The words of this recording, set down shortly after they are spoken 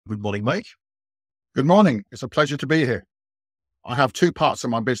Good morning, Mike. Good morning. It's a pleasure to be here. I have two parts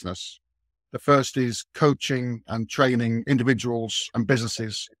of my business. The first is coaching and training individuals and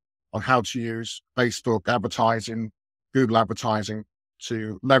businesses on how to use Facebook advertising, Google advertising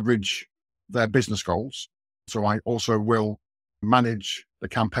to leverage their business goals. So I also will manage the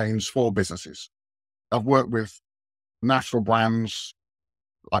campaigns for businesses. I've worked with national brands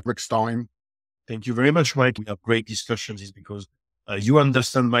like Rick Stein. Thank you very much, Mike. We have great discussions is because you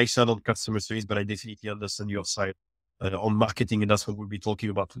understand my side on customer service, but I definitely understand your side on marketing, and that's what we'll be talking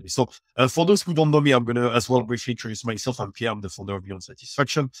about today. So for those who don't know me, I'm going to as well briefly introduce myself. I'm Pierre. I'm the founder of Beyond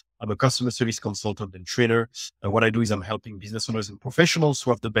Satisfaction. I'm a customer service consultant and trainer. What I do is I'm helping business owners and professionals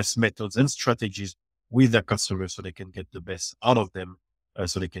who have the best methods and strategies with their customers so they can get the best out of them,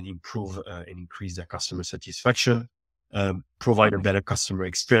 so they can improve and increase their customer satisfaction. Provide a better customer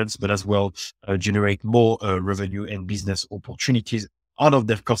experience, but as well generate more revenue and business opportunities out of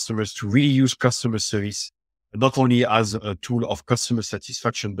their customers to really use customer service, not only as a tool of customer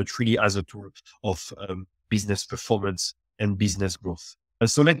satisfaction, but really as a tool of business performance and business growth.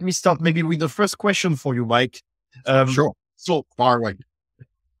 So let me start maybe with the first question for you, Mike. Sure. So Far away.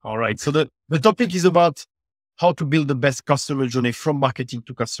 all right. So the topic is about how to build the best customer journey from marketing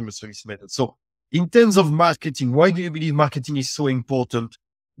to customer service method. So in terms of marketing, why do you believe marketing is so important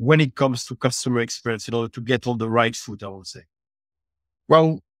when it comes to customer experience in order to get on the right foot, I would say?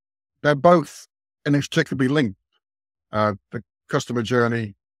 Well, they're both inextricably linked, the customer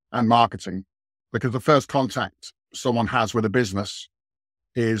journey and marketing, because the first contact someone has with a business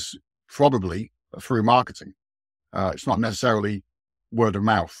is probably through marketing. It's not necessarily word of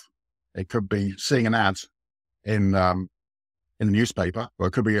mouth. It could be seeing an ad in the newspaper, or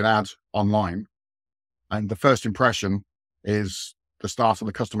it could be an ad online. And the first impression is the start of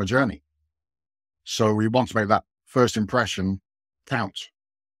the customer journey. So we want to make that first impression count.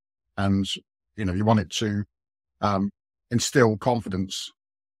 And, you want it to instill confidence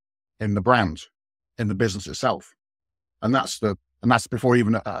in the brand, in the business itself. And that's before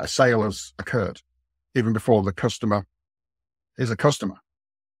even a sale has occurred, even before the customer is a customer.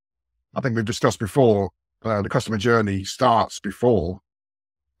 I think we've discussed before, the customer journey starts before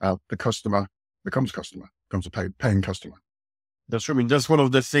the customer becomes a paying customer. That's true. I mean, that's one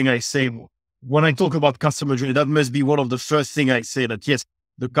of the things I say when I talk about customer journey. That must be one of the first things I say, that yes,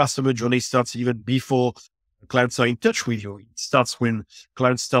 the customer journey starts even before clients are in touch with you. It starts when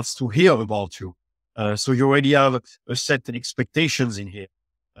clients starts to hear about you. So you already have a set of expectations in here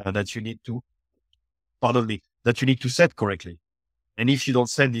that you need to set correctly. And if you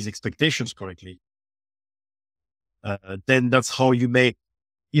don't set these expectations correctly, then that's how you may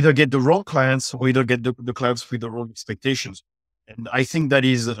either get the wrong clients or either get the clients with the wrong expectations. And I think that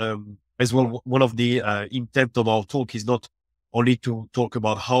is as well one of the intent of our talk is not only to talk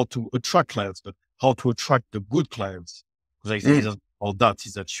about how to attract clients, but how to attract the good clients. Because I think it's about that,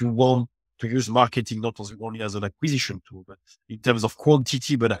 is that you want to use marketing not only as an acquisition tool, but in terms of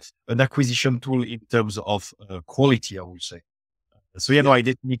quantity, but an acquisition tool in terms of quality, I would say. So no, I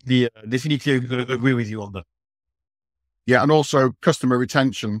definitely agree with you on that. Yeah, and also customer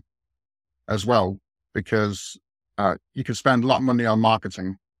retention as well, because you can spend a lot of money on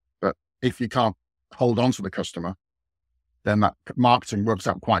marketing, but if you can't hold on to the customer, then that marketing works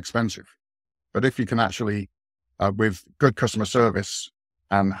out quite expensive. But if you can actually, with good customer service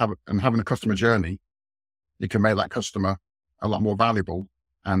and having a customer journey, you can make that customer a lot more valuable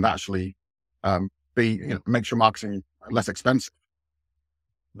and actually makes your marketing less expensive.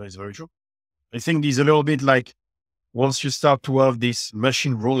 That is very true. I think there's a little bit like, once you start to have this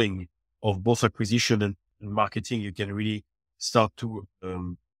machine rolling of both acquisition and marketing, you can really start to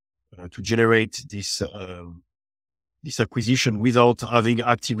generate this acquisition without having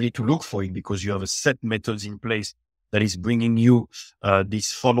actively to look for it, because you have a set methods in place that is bringing you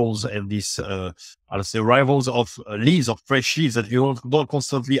these funnels and these, I'll say, arrivals of leads, of fresh leads that you don't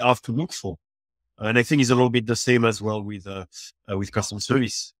constantly have to look for. And I think it's a little bit the same as well with customer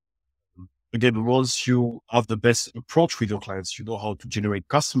service. Again, once you have the best approach with your clients, you know how to generate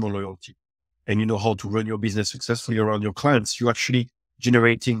customer loyalty and you know how to run your business successfully around your clients. You're actually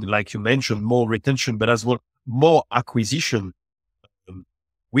generating, like you mentioned, more retention, but as well, more acquisition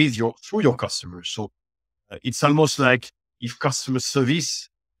through your customers. So it's almost like if customer service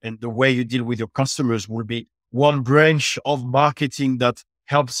and the way you deal with your customers will be one branch of marketing that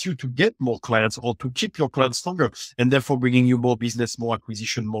helps you to get more clients or to keep your clients longer, and therefore bringing you more business, more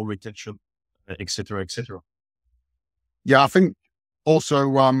acquisition, more retention, et cetera, et cetera. Yeah, I think also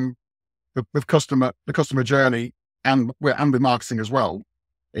with the customer journey and with marketing as well,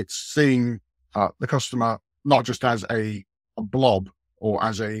 it's seeing the customer not just as a blob or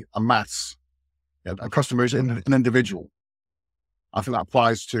as a mass. Yeah, a customer is an individual. I think that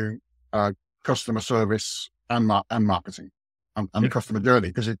applies to customer service and marketing and the customer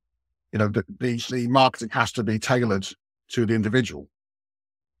journey, because the marketing has to be tailored to the individual.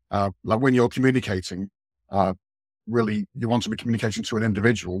 Like when you're communicating, really you want to be communicating to an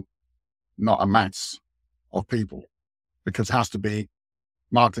individual, not a mass of people, because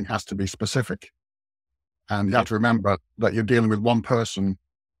marketing has to be specific. And you have to remember that you're dealing with one person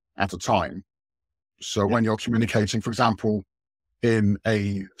at a time. So when you're communicating, for example, in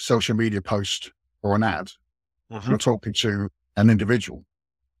a social media post or an ad, you're talking to an individual.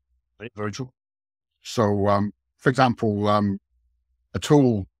 Very true. So, for example, a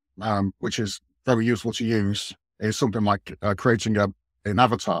tool which is very useful to use is something like creating an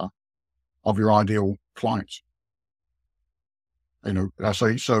avatar of your ideal client.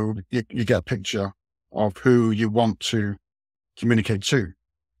 So you get a picture of who you want to communicate to,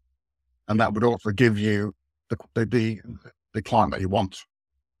 and that would also give you the client that you want.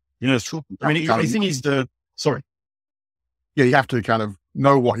 Yeah, it's true. I mean, I think sorry. Yeah, you have to kind of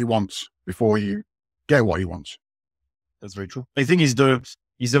know what you want before you get what you want. That's very true. I think is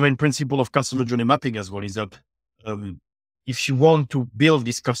the main principle of customer journey mapping as well, is that if you want to build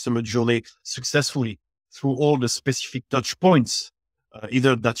this customer journey successfully through all the specific touch points,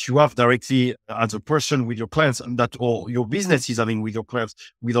 either that you have directly as a person with your clients, and that or your business is having with your clients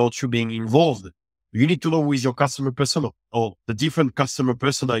without you being involved, you need to know who is your customer persona or the different customer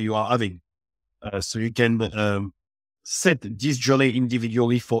persona you are having. So you can set this journey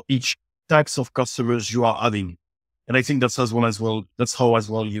individually for each types of customers you are having. And I think that's how as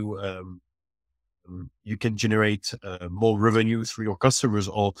well you can generate more revenue through your customers,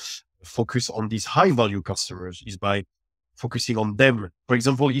 or focus on these high value customers, is by focusing on them. For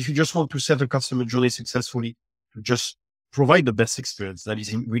example, if you just want to set a customer journey successfully, to just provide the best experience, that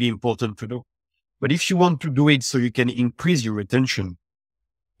is really important to do. But if you want to do it so you can increase your retention,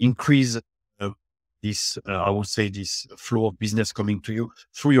 increase I would say this flow of business coming to you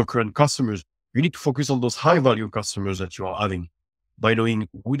through your current customers, you need to focus on those high value customers that you are having, by knowing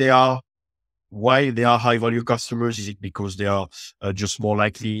who they are, why they are high value customers. Is it because they are just more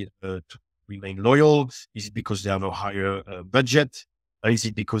likely to remain loyal? Is it because they have a higher budget? Is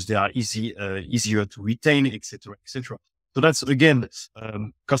it because they are easier to retain, etc., etc.? So that's, again,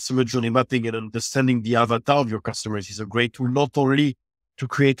 customer journey mapping and understanding the avatar of your customers is a great tool, not only to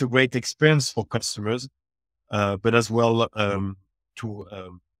create a great experience for customers, but as well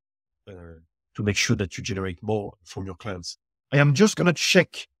to make sure that you generate more from your clients. I am just going to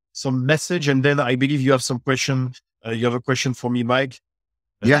check some message, and then I believe you have some question. You have a question for me, Mike.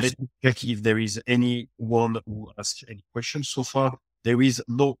 Yes. Let me check if there is anyone who asked any questions so far. There is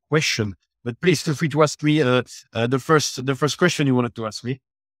no question, but please feel free to ask me the first question you wanted to ask me.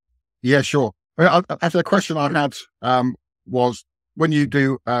 Yeah, sure. Actually, the question I had was, when you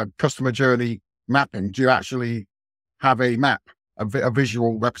do customer journey mapping, do you actually have a map, a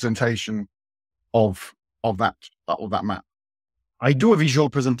visual representation of that map? I do a visual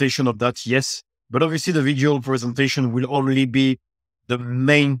presentation of that, yes, but obviously the visual presentation will only be the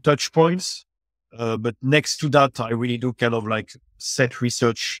main touch points. But next to that, I really do kind of like set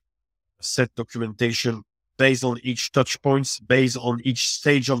research, set documentation based on each touch points, based on each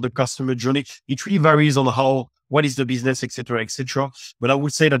stage of the customer journey. It really varies on what is the business, etc., etc. But I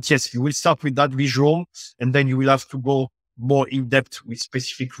would say that yes, you will start with that visual, and then you will have to go more in depth with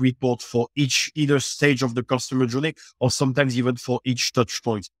specific report for either stage of the customer journey, or sometimes even for each touch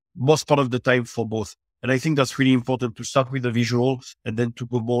point. Most part of the time for both. And I think that's really important, to start with the visual and then to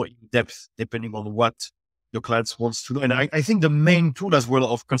go more in depth depending on what your clients wants to know. And I think the main tool as well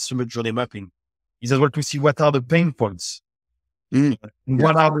of customer journey mapping is as well to see what are the pain points.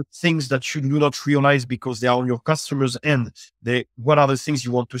 What are the things that you do not realize because they are on your customers' end? What are the things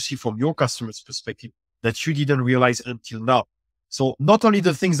you want to see from your customer's perspective that you didn't realize until now? So not only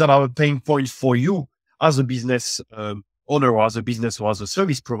the things that are a pain point for you as a business owner, or as a business or as a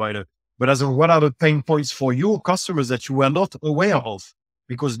service provider, but as what are the pain points for your customers that you were not aware of?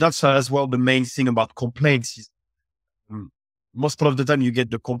 Because that's as well the main thing about complaints is most part of the time you get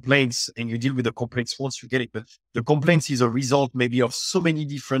the complaints and you deal with the complaints once you get it. But the complaints is a result maybe of so many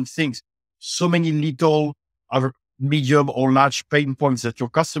different things, so many little other medium or large pain points that your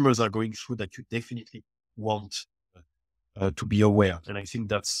customers are going through that you definitely want to be aware. And I think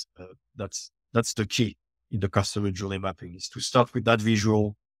that's the key in the customer journey mapping, is to start with that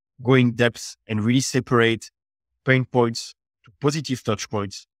visual, go in depth and really separate pain points to positive touch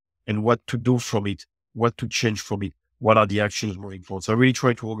points and what to do from it, what to change from it, what are the actions moving forward. So I really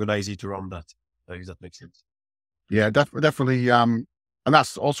try to organize it around that, if that makes sense. Yeah, definitely. And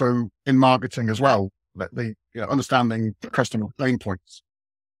that's also in marketing as well, that understanding customer pain points.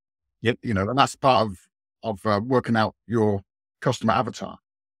 Yep. And that's part of working out your customer avatar.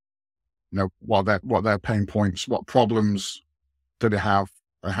 What their pain points, what problems do they have,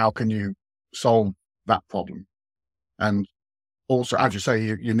 and how can you solve that problem? And also, as you say,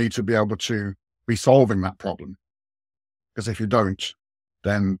 you need to be able to be solving that problem, because if you don't,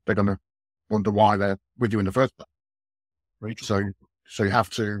 then they're going to wonder why they're with you in the first place. Right. So you have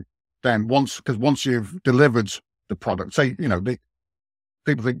to then once you've delivered the product, say,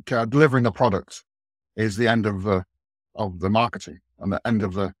 people think delivering the product is the end of the marketing and the end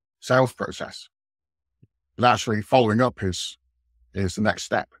of the sales process. But actually following up is the next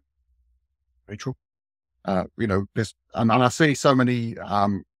step. Very true. This, and I see so many,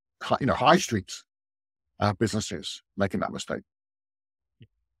 high street businesses making that mistake.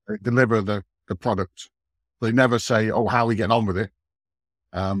 They deliver the product. They never say, "Oh, how are we getting on with it?"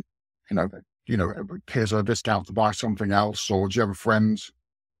 Here's a discount to buy something else, or do you have a friend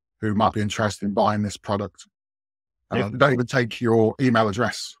who might be interested in buying this product? They don't even take your email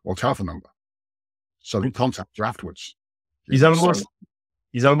address or telephone number, so they contact you afterwards. It's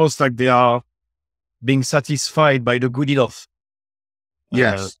almost like they are being satisfied by the good enough.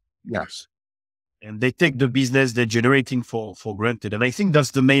 Yes. And they take the business they're generating for granted. And I think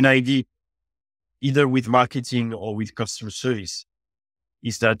that's the main idea, either with marketing or with customer service,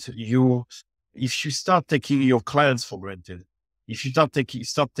 is that if you start taking your clients for granted, if you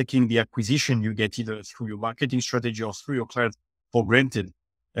start taking the acquisition you get either through your marketing strategy or through your clients for granted.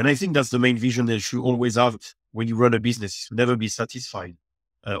 And I think that's the main vision that you always have when you run a business. You never be satisfied.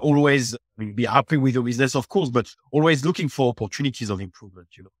 Always be happy with your business, of course, but always looking for opportunities of improvement,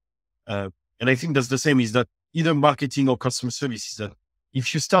 and I think that's the same, is that either marketing or customer service, is that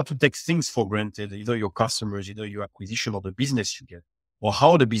if you start to take things for granted, either your customers, either your acquisition or the business you get, or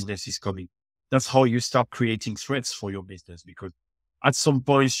how the business is coming, that's how you start creating threats for your business. Because at some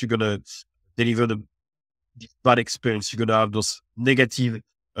points you're going to deliver the bad experience. You're going to have those negative,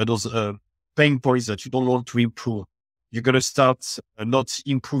 pain points that you don't want to improve. You're going to start not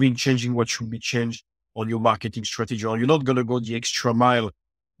improving, changing what should be changed on your marketing strategy, or you're not going to go the extra mile.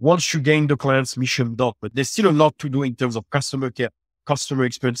 Once you gain the client's mission done, but there's still a lot to do in terms of customer care, customer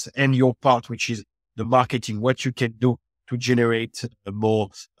experience, and your part, which is the marketing, what you can do to generate more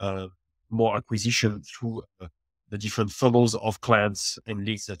acquisition through the different funnels of clients and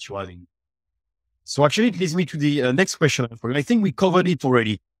leads that you're having. So actually it leads me to the next question. I think we covered it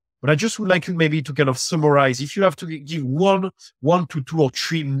already, but I just would like you maybe to kind of summarize, if you have to give one to two or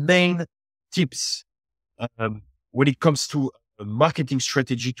three main tips when it comes to a marketing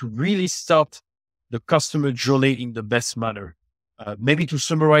strategy to really start the customer journey in the best manner. Maybe to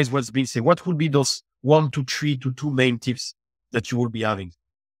summarize what's been said, what would be those 1 to 3 to 2 main tips that you will be having?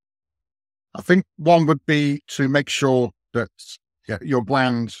 I think one would be to make sure that your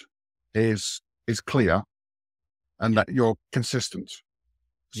brand is clear and that you're consistent.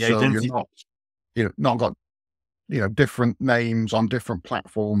 Yeah, so you're not got different names on different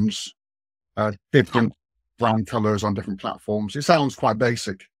platforms, different brand colors on different platforms. It sounds quite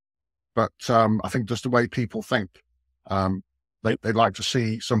basic, but I think just the way people think, they like to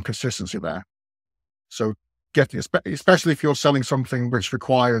see some consistency there. So especially if you're selling something which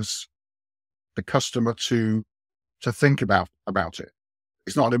requires the customer to think about it.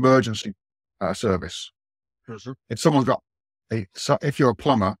 It's not an emergency service. Mm-hmm. If someone's got if you're a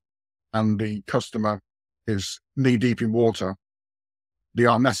plumber and the customer is knee deep in water, they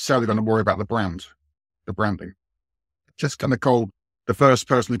aren't necessarily going to worry about the branding. Just going to call the first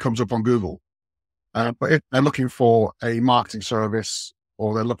person who comes up on Google. But if they're looking for a marketing service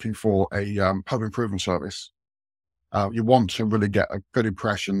or they're looking for a home improvement service, you want to really get a good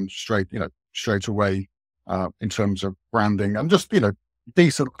impression straight away in terms of branding and just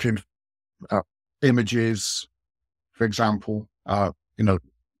decent looking images, for example.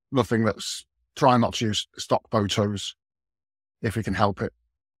 Nothing that's trying not to use stock photos if we can help it.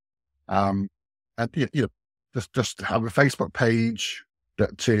 And just have a Facebook page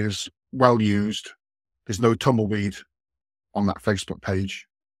that is well used. There's no tumbleweed on that Facebook page.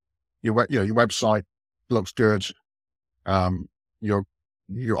 Your website looks good. You're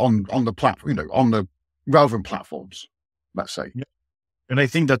on the platform, on the relevant platforms, let's say. Yeah. And I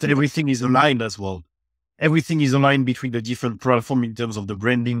think that everything is aligned as well. Everything is aligned between the different platforms in terms of the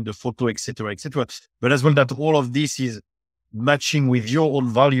branding, the photo, etc., etc. But as well, that all of this is matching with your own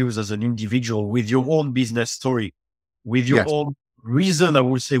values as an individual, with your own business story, with your own reason, I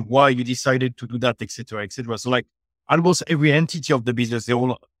would say, why you decided to do that, etc., etc. So like almost every entity of the business,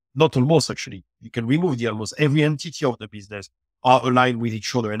 not almost actually, you can remove the almost every entity of the business are aligned with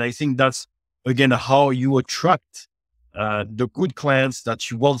each other. And I think that's, again, how you attract the good clients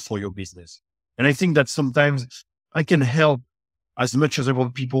that you want for your business. And I think that sometimes I can help as much as I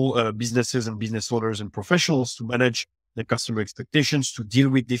want people, businesses and business owners and professionals to manage the customer expectations, to deal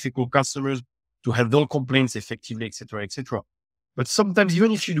with difficult customers, to handle complaints effectively, et cetera, et cetera. But sometimes,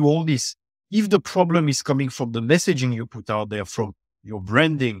 even if you do all this, if the problem is coming from the messaging you put out there, from your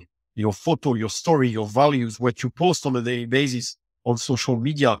branding, your photo, your story, your values, what you post on a daily basis on social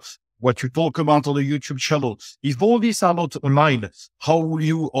media, what you talk about on a YouTube channel, if all these are not aligned, how will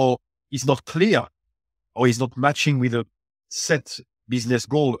you, or is not clear, or is not matching with a set business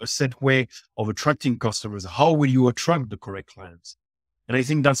goal, a set way of attracting customers, how will you attract the correct clients? And I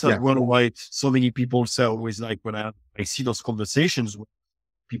think that's one why so many people say always, like when I see those conversations,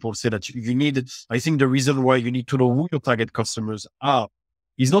 people say that you need, I think the reason why you need to know who your target customers are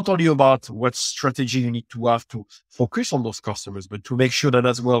is not only about what strategy you need to have to focus on those customers, but to make sure that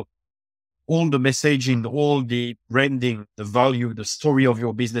as well, all the messaging, all the branding, the value, the story of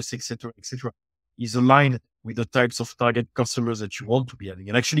your business, et cetera, is aligned with the types of target customers that you want to be having.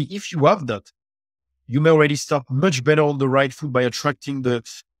 And actually, if you have that, you may already start much better on the right foot by attracting the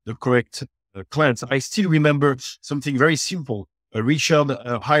correct clients. I still remember something very simple. Richard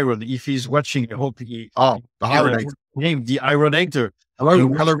Hiron, if he's watching, I hope he... the Hironator. Name, the Hironator. Hello,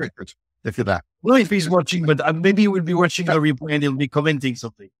 Richard, if you're there. Well, if he's watching, but maybe he will be watching the replay and he'll be commenting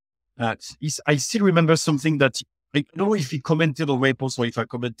something. I still remember something that, I don't know if he commented on my post or if I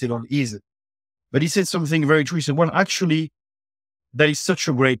commented on his, but he said something very true. He said, well, actually, that is such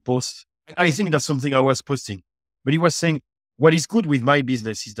a great post. I think that's something I was posting, but he was saying, what is good with my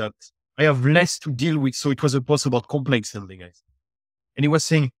business is that I have less to deal with. So it was a post about complaints handling, guys. And he was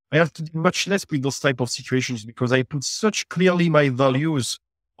saying, I have to deal much less with those type of situations because I put such clearly my values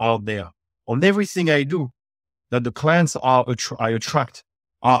out there on everything I do that the clients I attract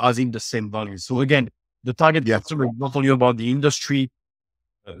are having the same values. So again, the target customer is not only about the industry,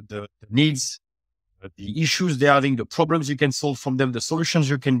 the needs, the issues they're having, the problems you can solve from them, the solutions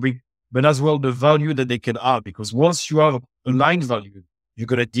you can bring, but as well the value that they can add. Because once you have aligned value, you're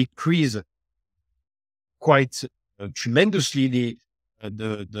going to decrease quite tremendously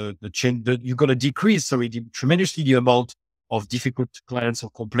you're going to decrease tremendously the amount of difficult clients or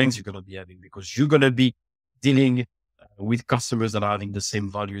complaints you're going to be having, because you're going to be dealing with customers that are having the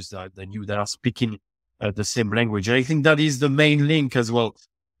same values than you, that are speaking the same language. And I think that is the main link as well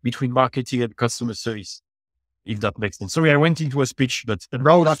between marketing and customer service, if that makes sense. Sorry, I went into a speech, but...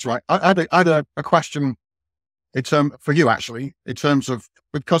 No, that's right. I had a question for you, actually, in terms of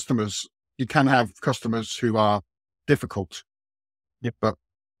with customers. You can have customers who are difficult. Yep. But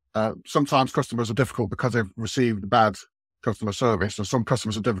sometimes customers are difficult because they've received bad customer service, and some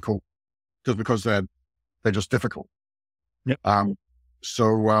customers are difficult just because they're just difficult. Yep. How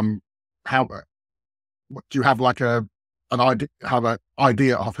do you have like an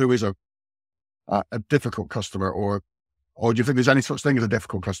idea of who is a difficult customer, or do you think there's any such thing as a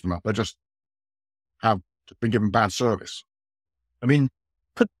difficult customer? They just have been given bad service. I mean,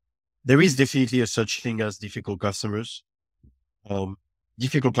 there is definitely a such thing as difficult customers.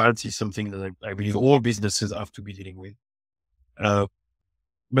 Difficult clients is something that I believe all businesses have to be dealing with.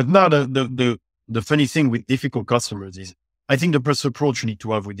 But now the funny thing with difficult customers is, I think the first approach you need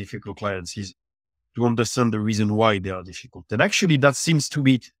to have with difficult clients is to understand the reason why they are difficult. And actually that seems to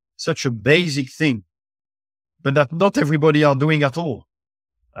be such a basic thing, but that not everybody are doing at all.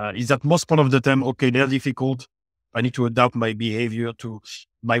 Is that most part of the time, okay, they're difficult. I need to adapt my behavior to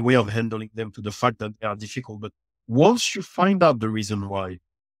my way of handling them to the fact that they are difficult. But once you find out the reason why,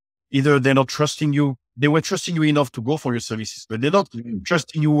 either they're not trusting you, they were trusting you enough to go for your services, but they're not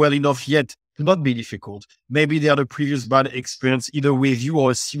trusting you well enough yet to not be difficult. Maybe they had a previous bad experience either with you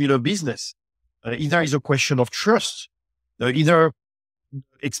or a similar business. Either is a question of trust, either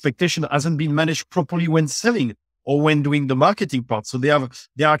expectation hasn't been managed properly when selling or when doing the marketing part. So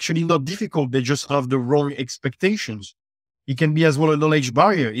they're actually not difficult. They just have the wrong expectations. It can be as well a knowledge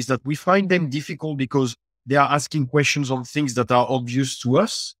barrier, is that we find them difficult because they are asking questions on things that are obvious to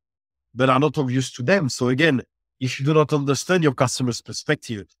us, but are not obvious to them. So again, if you do not understand your customer's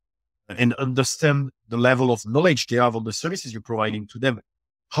perspective and understand the level of knowledge they have on the services you're providing to them,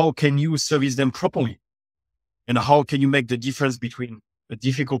 how can you service them properly? And how can you make the difference between a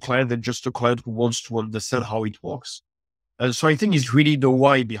difficult client and just a client who wants to understand how it works? And so I think it's really the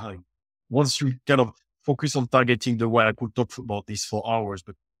why behind. Once you kind of focus on targeting the why, I could talk about this for hours,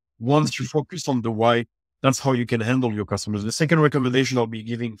 but once you focus on the why, that's how you can handle your customers. The second recommendation I'll be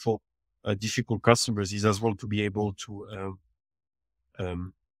giving for difficult customers is as well to be able to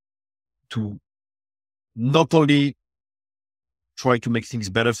not only try to make things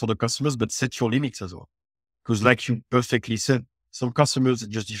better for the customers, but set your limits as well. Because like you perfectly said, some customers are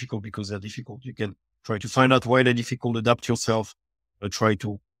just difficult because they're difficult. You can try to find out why they're difficult, adapt yourself, try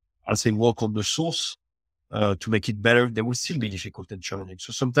to, I'll say, work on the source to make it better. They will still be difficult and challenging.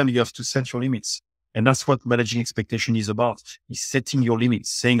 So sometimes you have to set your limits. And that's what managing expectation is about, is setting your limits,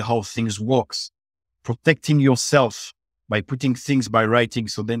 saying how things works, protecting yourself by putting things by writing.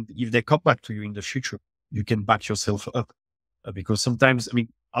 So then if they come back to you in the future, you can back yourself up. Because sometimes, I mean,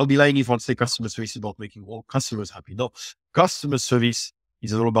 I'll be lying if I say customer service is about making all customers happy. No, customer service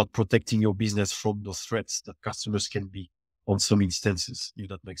is all about protecting your business from those threats that customers can be on some instances, if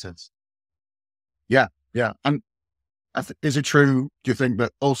that makes sense. Yeah. Yeah. And is it true, do you think,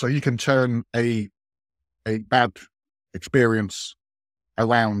 that also you can turn a bad experience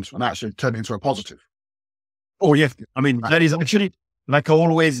around and actually turn it into a positive? Oh, yeah. I mean, that is actually, like I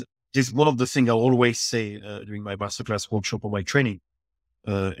always, this one of the things I always say during my masterclass workshop or my training.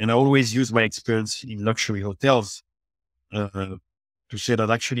 And I always use my experience in luxury hotels to say that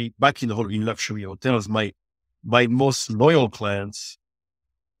actually back in luxury hotels, my most loyal clients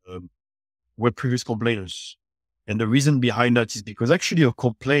were previous complainers. And the reason behind that is because actually a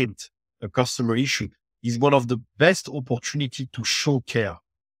complaint, a customer issue, is one of the best opportunity to show care.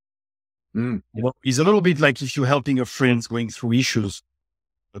 You know, it's a little bit like if you're helping a friend going through issues,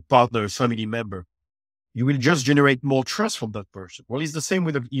 a partner, a family member, you will just generate more trust from that person. Well, it's the same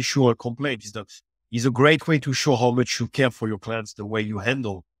with an issue or a complaint. It's a great way to show how much you care for your clients, the way you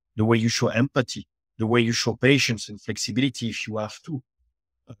handle, the way you show empathy, the way you show patience and flexibility if you have to,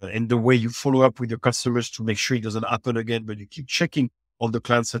 and the way you follow up with your customers to make sure it doesn't happen again, but you keep checking on the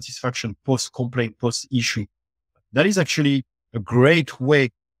client satisfaction post-complaint, post-issue. That is actually a great way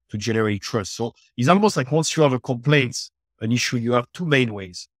to generate trust. So it's almost like once you have a complaint, an issue, you have two main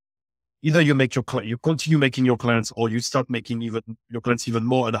ways. Either you continue making your clients, or you start making your clients even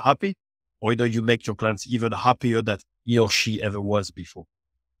more unhappy, or either you make your clients even happier than he or she ever was before.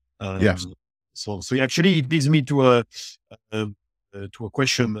 Yes. So actually it leads me to a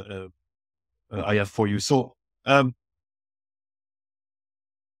question I have for you. So,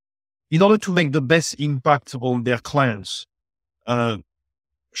 in order to make the best impact on their clients,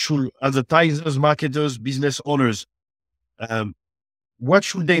 should advertisers, marketers, business owners, what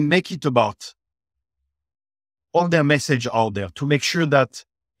should they make it about on their message out there to make sure that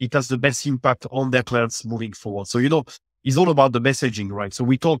it has the best impact on their clients moving forward? So, it's all about the messaging, right? So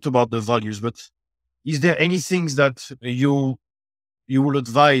we talked about the values, but is there anything that you will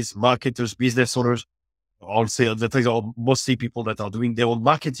advise marketers, business owners, I'll say advertisers, or mostly people that are doing their own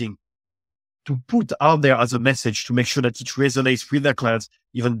marketing, to put out there as a message to make sure that it resonates with their clients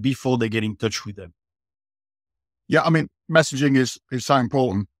even before they get in touch with them? Yeah. I mean, messaging is so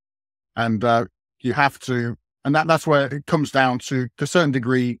important, and you have to, and that's where it comes down to a certain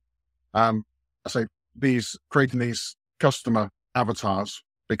degree. I say creating these customer avatars,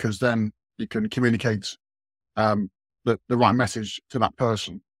 because then you can communicate the right message to that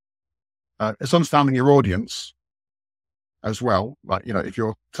person. It's understanding your audience as well. Like, if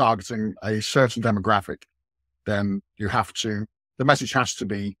you're targeting a certain demographic, then the message has to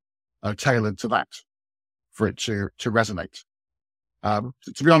be tailored to that for it to resonate.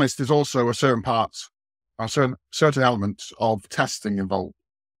 To be honest, there's also a certain element of testing involved.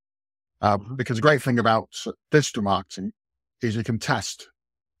 Because the great thing about digital marketing is you can test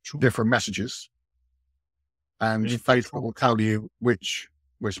different messages, and Facebook will tell you which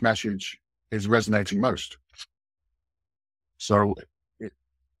message is resonating most. So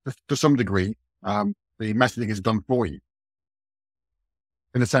to some degree, the messaging is done for you,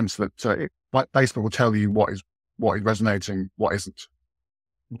 in the sense that Facebook will tell you what is resonating, what isn't.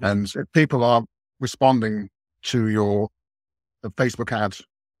 And if people are responding to your Facebook ad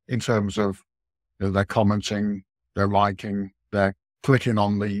in terms of they're commenting, they're liking, they're clicking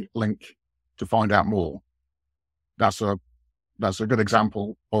on the link to find out more, that's a good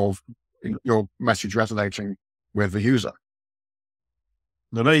example of your message resonating with the user.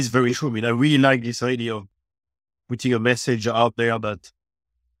 No, that is very true. I mean, I really like this idea of putting a message out there that,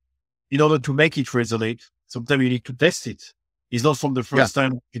 in order to make it resonate, sometimes you need to test it. It's not from the first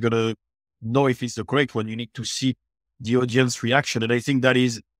time you're going to know if it's the correct one. You need to see the audience reaction. And I think that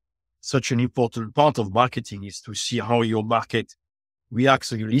is such an important part of marketing, is to see how your market reacts.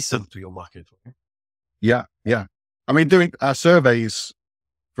 So you listen to your market. Okay? Yeah. Yeah. I mean, doing surveys,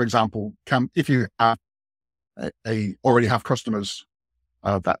 for example, if you already have customers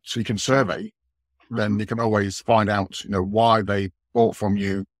that you can survey, then you can always find out, why they bought from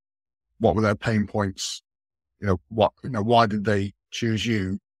you, what were their pain points, why did they choose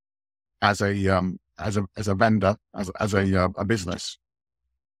you as a as a vendor, as a business.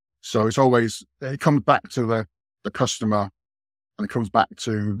 So it comes back to the customer, and it comes back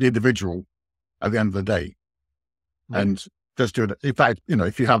to the individual at the end of the day. And just do it. In fact,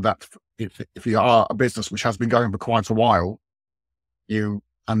 if you have that, if you are a business which has been going for quite a while,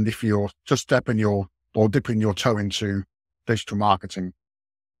 if you're just dipping your toe into digital marketing,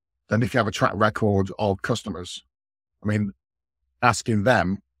 then if you have a track record of customers, I mean, asking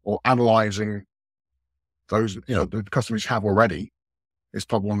them or analyzing those, the customers you have already is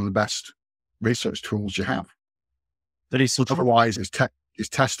probably one of the best research tools you have. That is so true. Otherwise, it's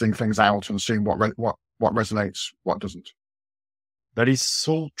testing things out and seeing what resonates, what doesn't. That is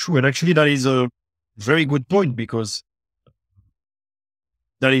so true. And actually, that is a very good point, because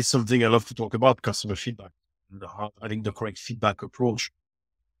that is something I love to talk about: customer feedback. I think the correct feedback approach,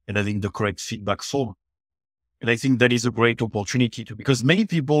 and I think the correct feedback form. And I think that is a great opportunity because many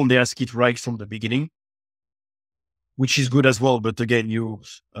people, they ask it right from the beginning, which is good as well. But again,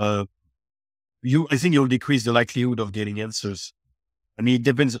 I think you'll decrease the likelihood of getting answers. I mean, it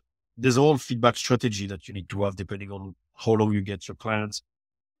depends. There's a whole feedback strategy that you need to have depending on how long you get your clients,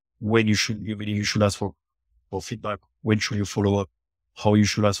 when you should ask for feedback, when should you follow up, how you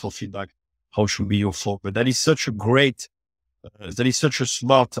should ask for feedback, how should be your form. But that is such a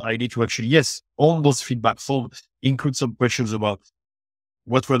smart idea to actually, yes, all those feedback forms include some questions about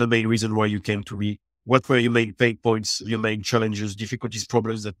what were the main reasons why you came to me, what were your main pain points, your main challenges, difficulties,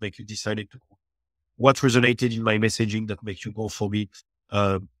 problems that make you decided to go, what resonated in my messaging that make you go for me,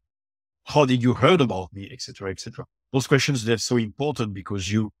 how did you heard about me, etc., etc. Those questions, they're so important because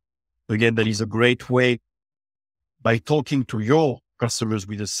that is a great way, by talking to your customers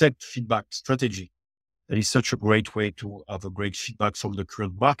with a set feedback strategy. That is such a great way to have a great feedback from the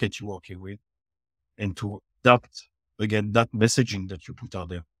current market you're working with, and to adapt again that messaging that you put out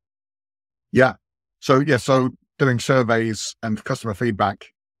there. Yeah. So doing surveys and customer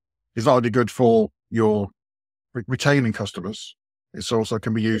feedback is not only good for your retaining customers, it also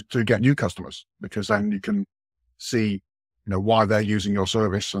can be used to get new customers, because then you can see, why they're using your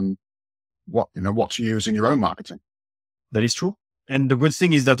service and what to use in your own marketing. That is true. And the good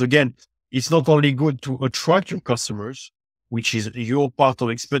thing is that, again, it's not only good to attract your customers, which is your part of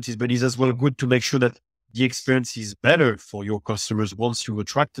expertise, but it's as well good to make sure that the experience is better for your customers once you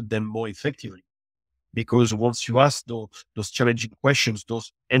attracted them more effectively. Because once you ask those challenging questions,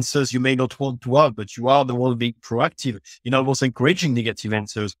 those answers you may not want to have, but you are the one being proactive in almost encouraging negative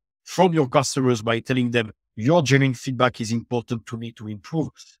answers from your customers by telling them your genuine feedback is important to me to improve,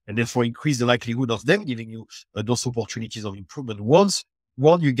 and therefore increase the likelihood of them giving you those opportunities of improvement.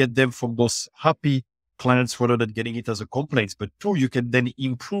 One, you get them from those happy clients rather than getting it as a complaint, but two, you can then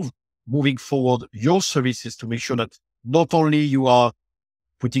improve moving forward your services to make sure that not only you are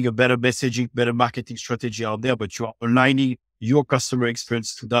putting a better messaging, better marketing strategy out there, but you are aligning your customer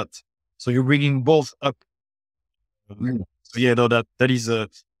experience to that. So you're bringing both up. I think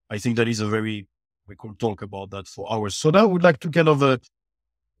that is we could talk about that for hours. So now I would like to kind of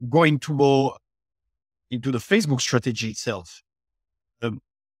go into the Facebook strategy itself.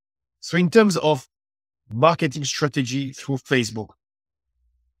 So in terms of marketing strategy through Facebook,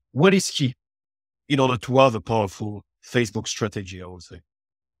 what is key in order to have a powerful Facebook strategy, I would say?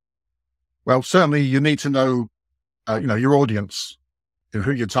 Well, certainly you need to know, your audience,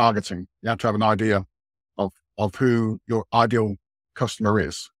 who you're targeting. You have to have an idea of who your ideal customer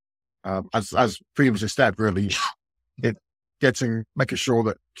is. As previously said, really, making sure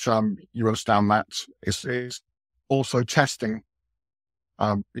that you understand that is also testing.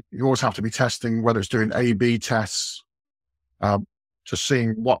 You always have to be testing, whether it's doing A/B tests, just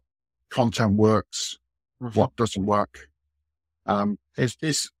seeing what content works, what doesn't work.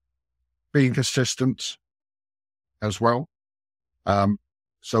 It's being consistent as well.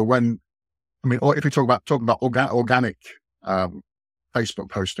 So if you talking about organic Facebook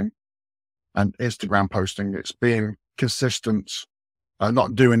posting and Instagram posting, it's being consistent,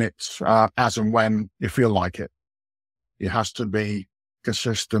 not doing it as and when you feel like it. It has to be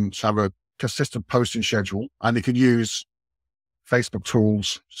consistent, have a consistent posting schedule, and you can use Facebook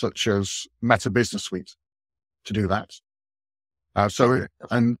tools such as Meta Business Suite to do that.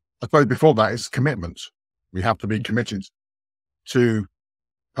 And I suppose before that is commitment. We have to be committed to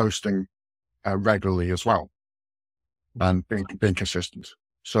posting regularly as well, and being consistent.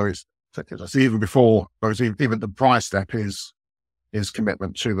 So it's even before, even the prior step is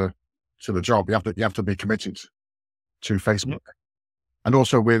commitment to the job. You have to be committed to Facebook, and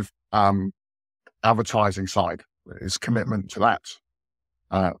also with advertising side is commitment to that.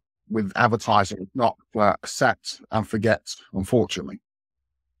 With advertising, not set and forget. Unfortunately,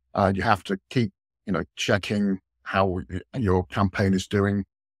 you have to keep checking how your campaign is doing.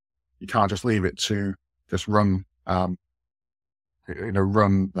 You can't just leave it to just run,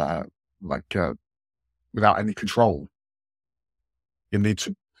 without any control. You need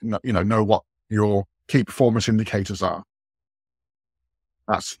to, know what your key performance indicators are.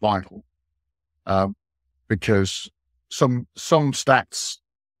 That's vital, because some stats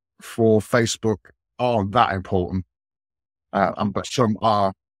for Facebook aren't that important, but some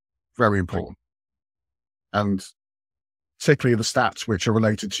are very important, and particularly the stats which are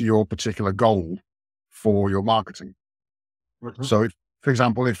related to your particular goal for your marketing. Mhm. So, for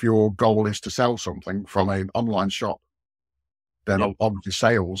example, if your goal is to sell something from an online shop, then Yep. obviously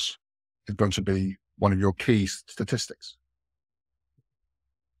sales is going to be one of your key statistics.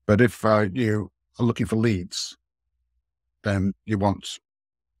 But if you are looking for leads, then you want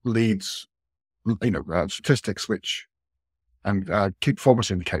leads, statistics and key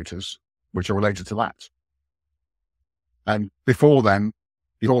performance indicators which are related to that. And before then,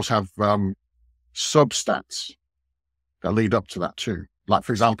 you also have sub-stats that lead up to that too. Like,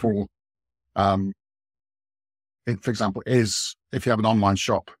 for example, if you have an online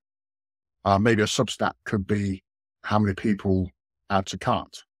shop, maybe a substat could be how many people add to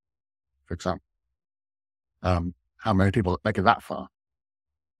cart, for example. How many people make it that far.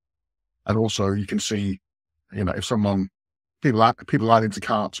 And also you can see, if people add to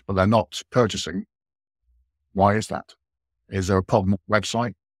cart, but they're not purchasing, why is that? Is there a problem with the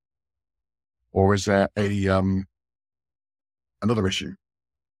website? Or is there another issue?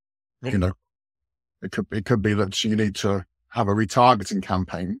 Yep. It could be that you need to have a retargeting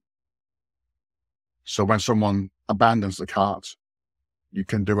campaign. So when someone abandons the cart, you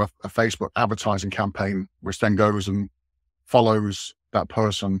can do a Facebook advertising campaign, which then goes and follows that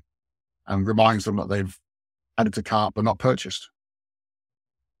person and reminds them that they've added to cart but not purchased.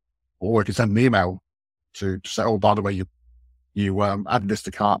 Or you can send an email to say, oh, by the way, you added this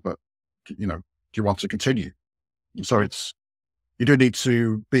to cart, but do you want to continue? And so you do need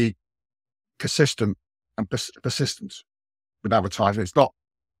to be consistent and persistent with advertising. It's not,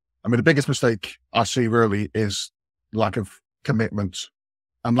 the biggest mistake I see really is lack of commitment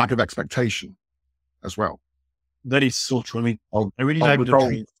and lack of expectation as well. That is so true. I really of like the the goal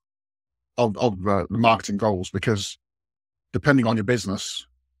tree. of the marketing goals, because depending on your business,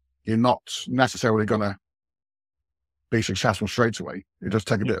 you're not necessarily going to be successful straight away. It does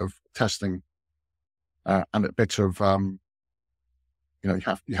take a bit of testing and a bit of,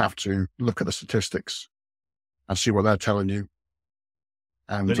 you have to look at the statistics and see what they're telling you.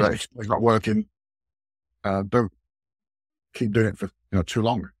 And if it's not working, don't keep doing it for too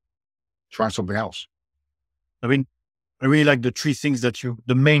long. Try something else. I really like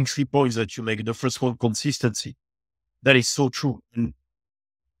the main 3 points that you make. The first one, consistency. That is so true. And,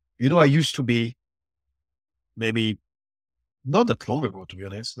 I used to be, maybe not that long ago, to be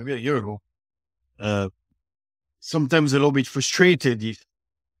honest, maybe a year ago, sometimes a little bit frustrated if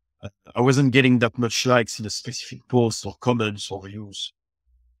I wasn't getting that much likes in a specific post or comments or views.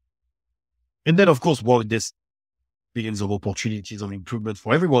 And then, of course, there's billions of opportunities of improvement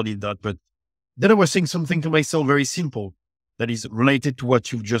for everyone in that. But then I was saying something to myself very simple that is related to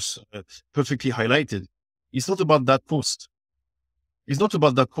what you've just perfectly highlighted. It's not about that post. It's not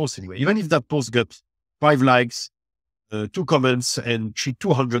about that post anyway. Even if that post got 5 likes, 2 comments, and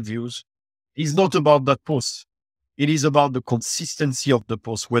 200 views, it's not about that post. It is about the consistency of the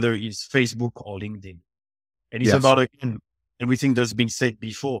post, whether it's Facebook or LinkedIn. And it's about, again, everything that's been said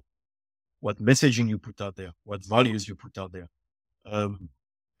before, what messaging you put out there, what values you put out there.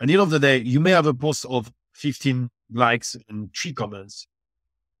 At the end of the day, you may have a post of 15 likes and 3 comments.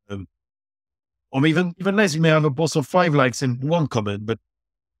 Or even less, you may have a post of 5 likes and 1 comment. But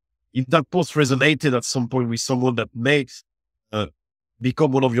if that post resonated at some point with someone that may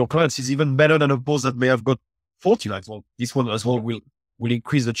become one of your clients, is even better than a post that may have got 40 likes. Well, this one as well will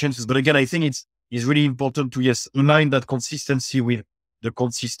increase the chances. But again, I think it's really important to, align that consistency with the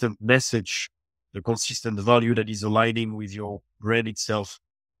consistent message, the consistent value that is aligning with your brand itself,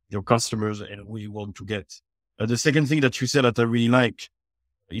 your customers, and who you want to get. The second thing that you said that I really like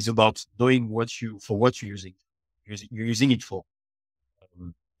is about knowing what you're using. You're using it for.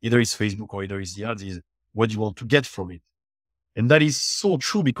 Either it's Facebook or either it's the ads, is what you want to get from it. And that is so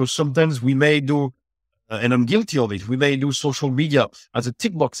true, because sometimes we may do, and I'm guilty of it, we may do social media as a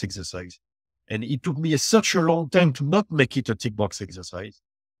tick box exercise. And it took me such a long time to not make it a tick box exercise.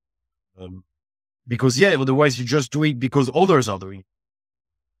 Because otherwise you just do it because others are doing it.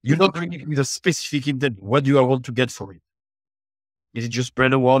 You're not doing it with a specific intent. What do I want to get from it? Is it just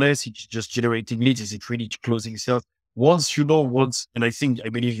brand awareness? Is it just generating leads? Is it really closing sales? And I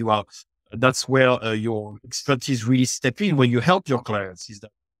believe you are that's where your expertise really step in when you help your clients, is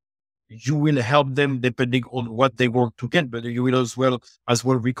that you will help them depending on what they want to get, but you will as well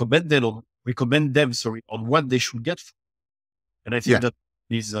recommend them on what they should get. And I think that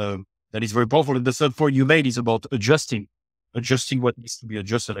is very powerful. And the third point you made is about adjusting what needs to be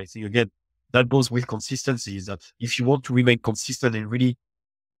adjusted. I think again, that goes with consistency, is that if you want to remain consistent and really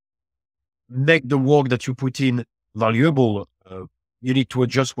make the work that you put in valuable, you need to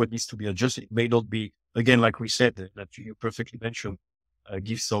adjust what needs to be adjusted. It may not be, again, like we said, that you perfectly mentioned,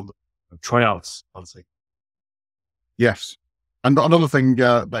 give some tryouts, I'll say. Yes. And another thing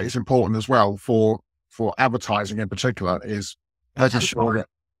that is important as well for advertising in particular is making sure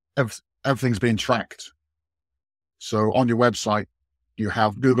that everything's being tracked. So on your website, you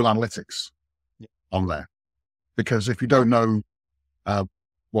have Google Analytics on there, because if you don't know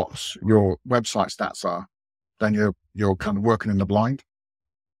what your website stats are, then you're kind of working in the blind.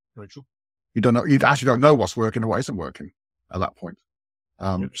 Very true. You actually don't know what's working and what isn't working at that point.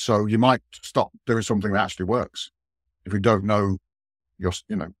 So you might stop doing something that actually works if you don't know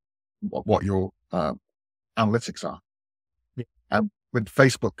what your analytics are. Yeah. And with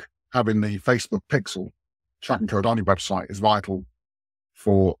Facebook, having the Facebook pixel tracking code on your website is vital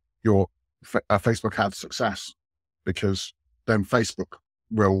for your Facebook ad success, because then Facebook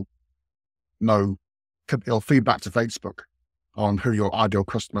will know, it'll feed back to Facebook on who your ideal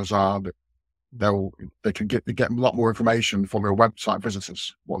customers are. They can get a lot more information from your website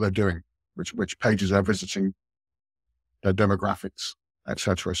visitors, what they're doing, which pages they're visiting, their demographics,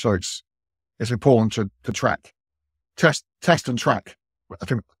 etc. So it's important to track, test and track. I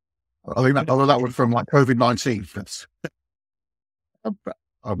think that, although that was from like COVID-19.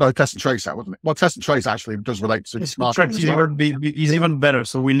 No, test and trace that, wasn't it? Well, test and trace actually does relate to marketing. Is even better.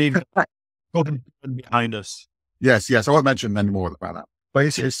 So we leave COVID behind us. Yes. I won't mention any more about that. But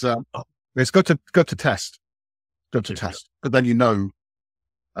it's good to test. Good to test. But then you know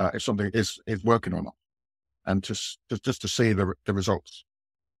if something is working or not. And just to see the results.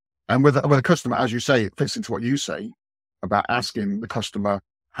 And with a customer, as you say, it fits into what you say about asking the customer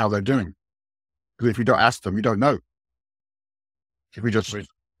how they're doing. Because if you don't ask them, you don't know. If we just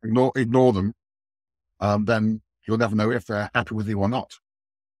ignore them, then you'll never know if they're happy with you or not.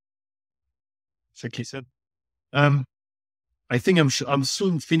 Exactly said. I think I'm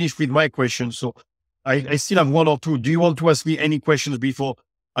soon finished with my questions. So I still have one or two. Do you want to ask me any questions before?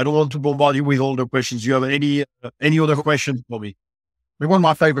 I don't want to bombard you with all the questions. Do you have any other questions for me? One of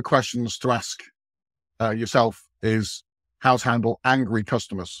my favorite questions to ask yourself is how to handle angry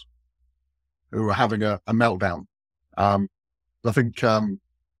customers who are having a meltdown. I think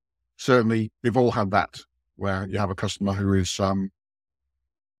certainly we've all had that, where you have a customer who is going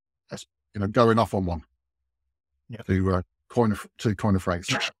off on one. Yeah. To coin a phrase.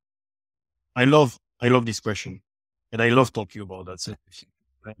 I love this question, and I love talking about that. So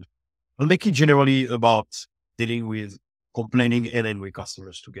I'll make it generally about dealing with complaining and angry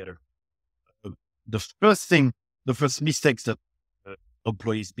customers together. The first mistakes that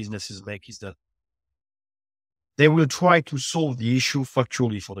employees, businesses make is that they will try to solve the issue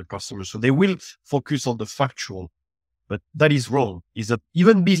factually for the customer. So they will focus on the factual, but that is wrong. Is that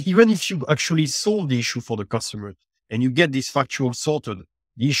even if you actually solve the issue for the customer and you get this factual sorted,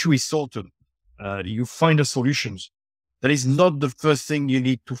 the issue is sorted, you find the solutions. That is not the first thing you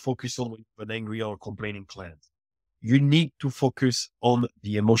need to focus on with an angry or complaining client. You need to focus on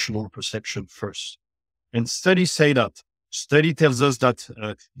the emotional perception first. And studies say that. Study tells us that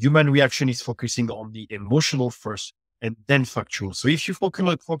human reaction is focusing on the emotional first and then factual. So if you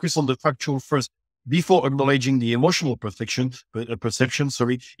focus on the factual first before acknowledging the emotional perception,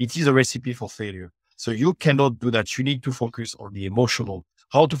 it is a recipe for failure. So you cannot do that. You need to focus on the emotional.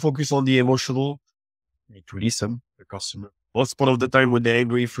 How to focus on the emotional? You need to listen to the customer. Most part of the time when they're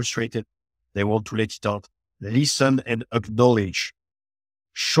angry, frustrated, they want to let it out. Listen and acknowledge.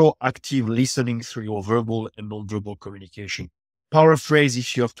 Show active listening through your verbal and non-verbal communication. Paraphrase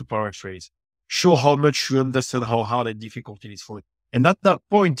if you have to paraphrase. Show how much you understand how hard and difficult it is for you. And at that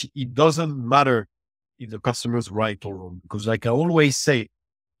point, it doesn't matter if the customer is right or wrong. Because like I always say,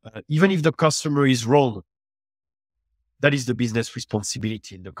 even if the customer is wrong, that is the business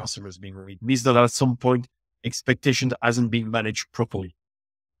responsibility in the customer's being wrong. It means that at some point, expectation hasn't been managed properly.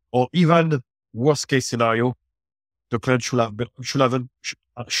 Or even worst case scenario, the client shouldn't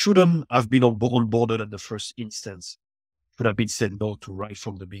have been onboarded at the first instance. Should have been said no to right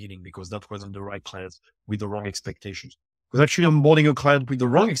from the beginning, because that wasn't the right client with the wrong expectations. Because actually onboarding a client with the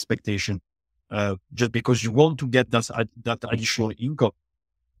wrong expectation, just because you want to get that additional income,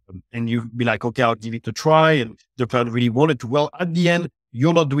 and you be like, okay, I'll give it a try. And the client really wanted to. Well, at the end,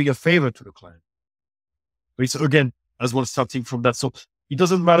 you're not doing a favor to the client. So it's again, as well, starting from that. So it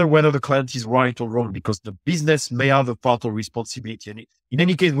doesn't matter whether the client is right or wrong, because the business may have a part of responsibility. And in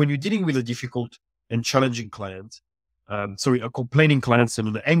any case, when you're dealing with a difficult and challenging client, a complaining client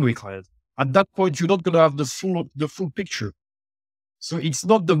and an angry client, at that point, you're not going to have the full picture. So it's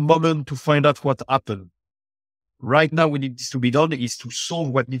not the moment to find out what happened. Right now, what needs to be done is to solve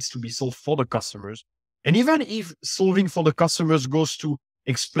what needs to be solved for the customers. And even if solving for the customers goes to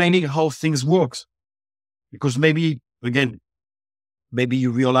explaining how things work, because maybe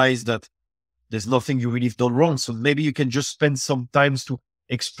you realize that there's nothing you really have done wrong. So maybe you can just spend some time to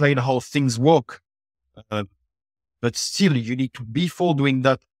explain how things work. But still, you need to, before doing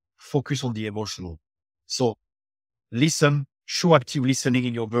that, focus on the emotional. So listen, show active listening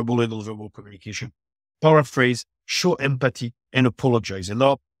in your verbal and non-verbal communication. Paraphrase, show empathy, and apologize. And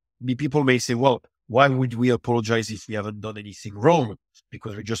now people may say, well, why would we apologize if we haven't done anything wrong?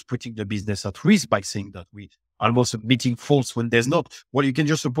 Because we're just putting the business at risk by saying that we almost admitting faults when there's not. Well, you can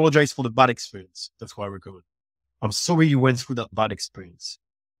just apologize for the bad experience. That's why I recommend. I'm sorry you went through that bad experience.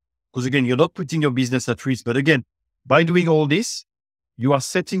 Because again, you're not putting your business at risk. But again, by doing all this, you are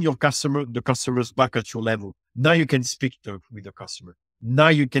setting the customers back at your level. Now you can speak with the customer. Now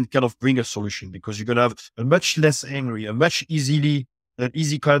you can kind of bring a solution, because you're going to have a much less angry, a much easy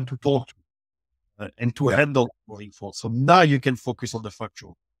client to talk to and to handle moving forward. So now you can focus on the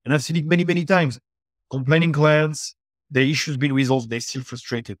factual. And I've seen it many, many times. Complaining clients, their issues been resolved, they're still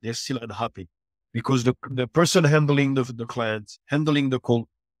frustrated, they're still unhappy, because the person handling the client, handling the call,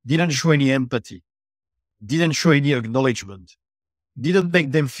 didn't show any empathy, didn't show any acknowledgement, didn't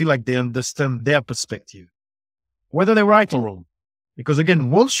make them feel like they understand their perspective, whether they're right or wrong. Because again,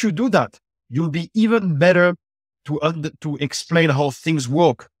 once you do that, you'll be even better to explain how things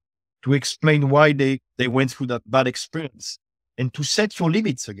work, to explain why they went through that bad experience, and to set your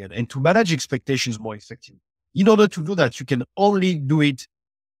limits again, and to manage expectations more effectively. In order to do that, you can only do it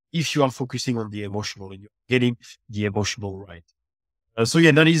if you are focusing on the emotional and you're getting the emotional right.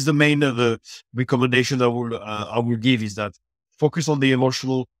 That is the main the recommendation I will give, is that focus on the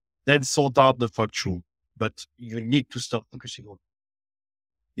emotional, then sort out the factual. But you need to start focusing on.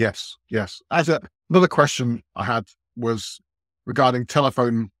 Yes. Another question I had was regarding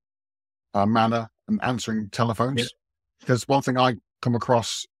telephone manner and answering telephones. Yeah. There's one thing I come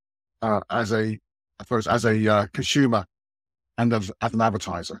across as a consumer and as an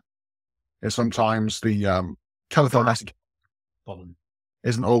advertiser, is sometimes the telephone message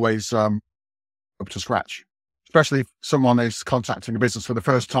isn't always up to scratch, especially if someone is contacting a business for the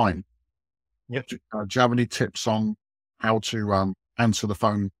first time. Yep. Do you have any tips on how to answer the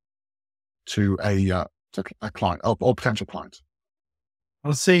phone to a client or potential client?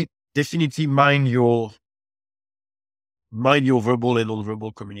 I'll say definitely mind your verbal and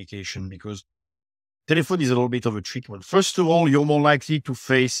non-verbal communication, because telephone is a little bit of a tricky one. First of all, you're more likely to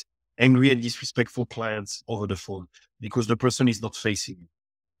face angry and disrespectful clients over the phone because the person is not facing you.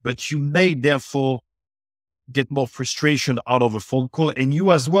 But you may therefore get more frustration out of a phone call, and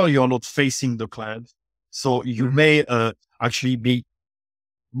you as well, you're not facing the client. So you may actually be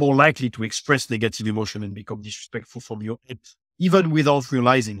more likely to express negative emotion and become disrespectful from your end, even without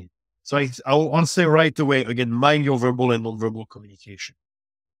realizing it. So I'll say right away, again, mind your verbal and non-verbal communication.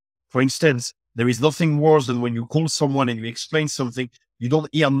 For instance, there is nothing worse than when you call someone and you explain something, you don't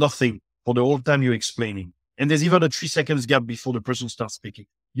hear nothing for the whole time you're explaining. And there's even a 3 seconds gap before the person starts speaking.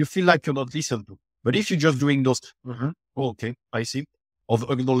 You feel like you're not listened to. But if you're just doing those, okay, I see, of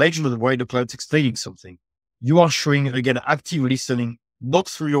acknowledgement why the client's explaining something, you are showing, again, active listening, not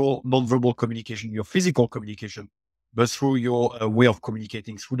through your non-verbal communication, your physical communication, but through your way of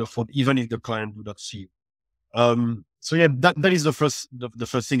communicating through the phone, even if the client do not see you. That is the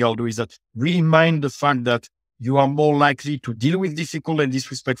first thing I'll do, is that really mind the fact that you are more likely to deal with difficult and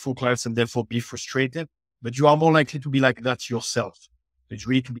disrespectful clients and therefore be frustrated, but you are more likely to be like that yourself. It's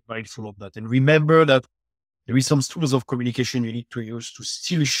really to be mindful of that. And remember that there is some tools of communication you need to use to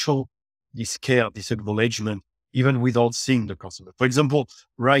still show this care, this acknowledgement, even without seeing the customer. For example,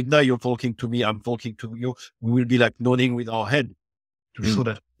 right now you're talking to me, I'm talking to you. We will be like nodding with our head to show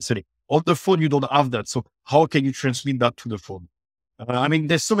that. Sorry. On the phone, you don't have that. So how can you transmit that to the phone?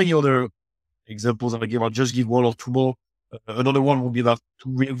 There's so many other examples I'll give. I'll just give one or two more. Another one will be that to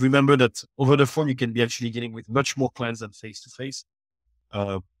remember that over the phone, you can be actually getting with much more clients than face to face.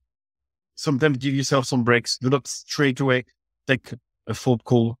 Sometimes give yourself some breaks. Do not straight away take a phone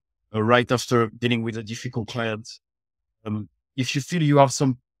call right after dealing with a difficult client. If you feel you have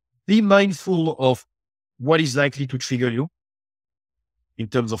be mindful of what is likely to trigger you in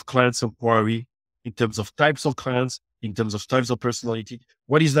terms of clients inquiry, in terms of types of clients, in terms of types of personality?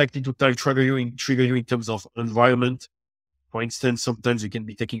 What is likely to trigger you in terms of environment? For instance, sometimes you can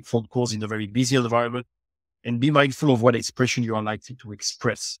be taking phone calls in a very busy environment, and be mindful of what expression you are likely to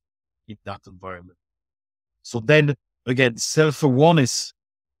express in that environment. So then again, self-awareness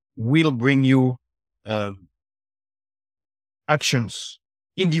will bring you actions,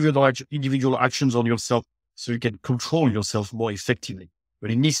 individual actions on yourself, so you can control yourself more effectively.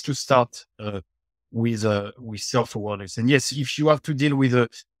 But it needs to start with self-awareness. And yes, if you have to deal with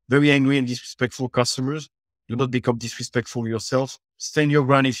very angry and disrespectful customers, do not become disrespectful yourself. Stand your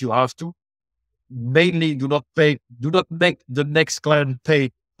ground if you have to. Mainly, do not make the next client pay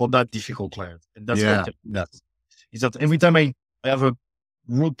for that difficult client. And that's what is that every time I have a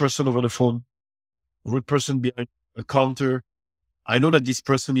rude person over the phone, rude person behind a counter, I know that this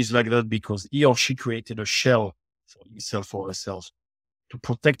person is like that because he or she created a shell for himself or herself to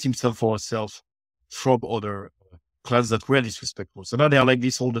protect himself or herself from other clients that were disrespectful. So now they are like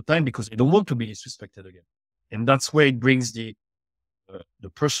this all the time because they don't want to be disrespected again. And that's where it brings the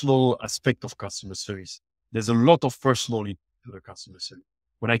personal aspect of customer service. There's a lot of personal into the customer service.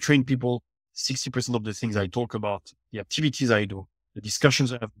 When I train people, 60% of the things I talk about, the activities I do, the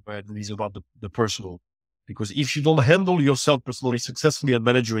discussions I have is about the personal. Because if you don't handle yourself personally successfully and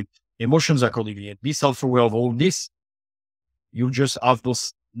manage your emotions accordingly and be self-aware of all this, you just have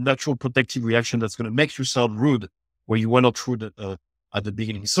those natural protective reaction that's going to make you sound rude where you were not rude at the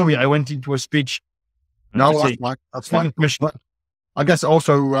beginning. Sorry, I went into a speech. No, that's fine. I guess it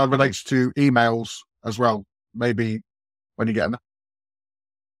also relates to emails as well. Maybe when you get enough,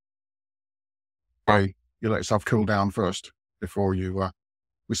 you let yourself cool down first before you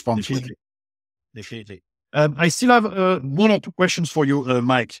respond to it. Definitely. I still have one or two questions for you,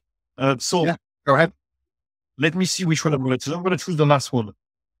 Mike. So yeah, go ahead. Let me see which one I'm going to choose. I'm going to choose the last one.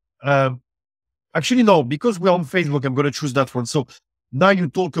 Actually, no, because we're on Facebook, I'm going to choose that one. So now you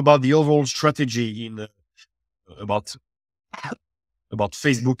talk about the overall strategy in about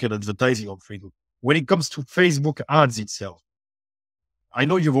Facebook and advertising on Facebook. When it comes to Facebook ads itself, I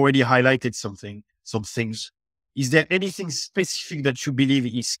know you've already highlighted some things. Is there anything specific that you believe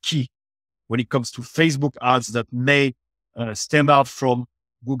is key when it comes to Facebook ads that may stand out from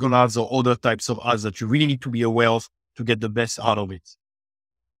Google ads or other types of ads that you really need to be aware of to get the best out of it?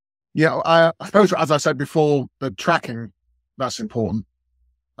 Yeah, I suppose, as I said before, the tracking, that's important.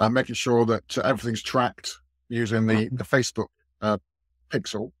 Making sure that everything's tracked using the Facebook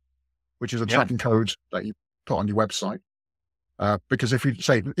pixel, which is a tracking code that you put on your website. Because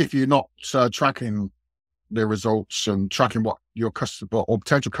if you're not tracking the results and tracking what your customer or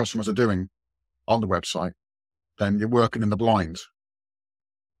potential customers are doing on the website, then you're working in the blind.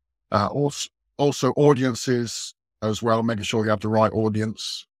 Also audiences as well, making sure you have the right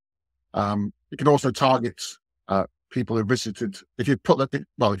audience. You can also target people who visited. If you put that,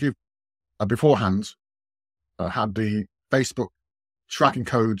 if you beforehand had the Facebook tracking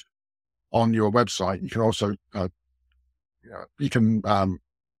code on your website, you can also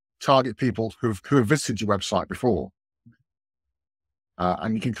target people who've visited your website before,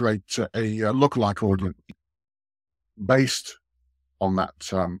 and you can create a lookalike audience based on that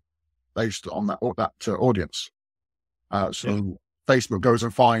audience. So Facebook goes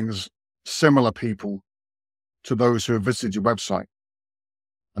and finds similar people to those who have visited your website,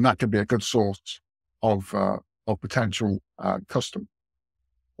 and that can be a good source of potential custom.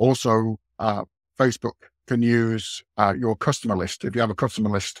 Also, Facebook can use your customer list. If you have a customer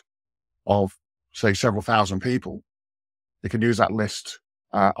list of, say, several thousand people, you can use that list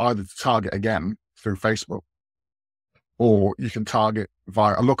either to target again through Facebook, or you can target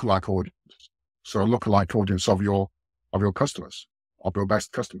via a lookalike audience. So a lookalike audience of your customers, of your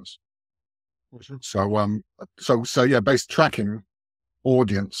best customers. So yeah, based tracking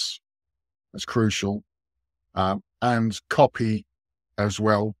audience is crucial, and copy as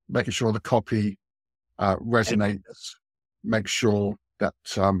well. Making sure the copy resonates. Make sure that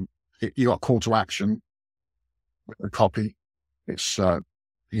you got call to action with the copy. It's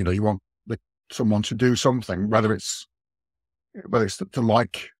you want someone to do something, whether it's to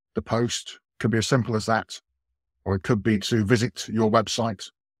like the post, could be as simple as that, or it could be to visit your website,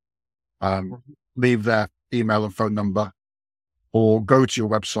 leave their email and phone number, or go to your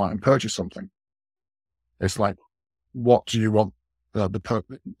website and purchase something. It's like, what do you want the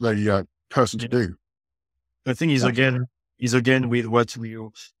person to do? I think is again with what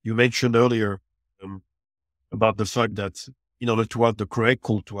you mentioned earlier about the fact that in order to have the correct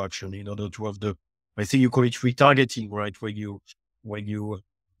call to action, in order to have I think you call it retargeting, right? When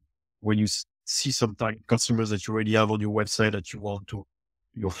you see some customers that you already have on your website that you want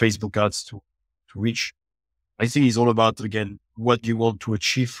your Facebook ads to reach. I think it's all about, again, what you want to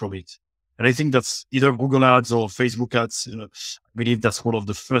achieve from it. And I think that's either Google ads or Facebook ads. I believe that's one of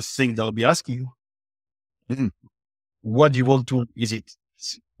the first things they'll be asking you. Mhm. What do you want to, is it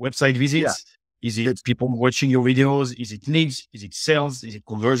website visits? Is it people watching your videos? Is it leads? Is it sales? Is it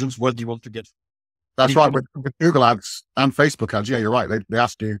conversions? What do you want to get? That's right. With Google ads and Facebook ads, yeah, you're right. They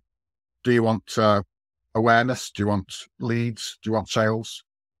ask you, do you want awareness? Do you want leads? Do you want sales?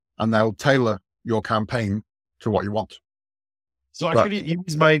 And they'll tailor your campaign to what you want. So actually, it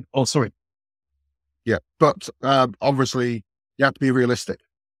is my, oh, sorry. Yeah. But obviously, you have to be realistic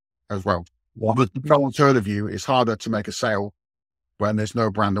as well. But from a third of you, it's harder to make a sale when there's no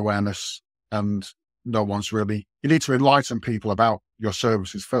brand awareness and no one's really, you need to enlighten people about your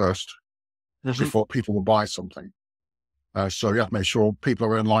services first before people will buy something. So you have to make sure people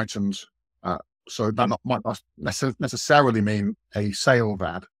are enlightened. So that might not necessarily mean a sales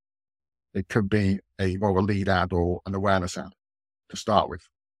ad. It could be more of a lead ad or an awareness ad to start with.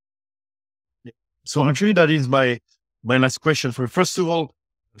 So actually, that is my last question for you. First of all,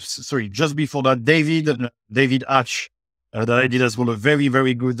 sorry, just before that, David Hatch, that I did as well, a very,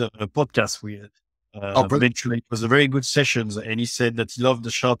 very good podcast with. Eventually, it was a very good sessions, and he said that he loved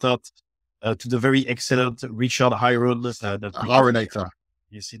the shout out to the very excellent Richard Hiron. Hironator.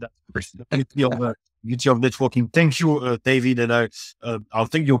 You see that? The beauty of networking. Thank you, David, and I'll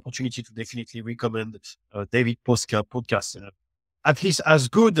take the opportunity to definitely recommend David podcast. At least as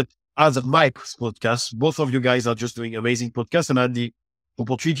good as Mike's podcast. Both of you guys are just doing amazing podcasts, and I had the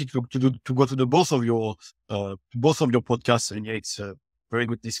opportunity to go to the both of your podcasts, and yeah, it's a very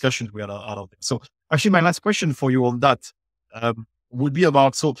good discussion we had out of it. So actually, my last question for you on that would be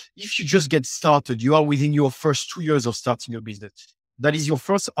about, so if you just get started, you are within your first 2 years of starting your business. That is your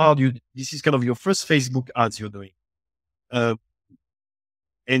first ad. This is kind of your first Facebook ads you're doing, and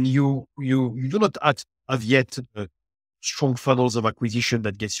you do not have yet strong funnels of acquisition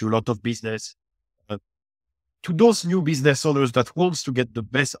that gets you a lot of business. To those new business owners that wants to get the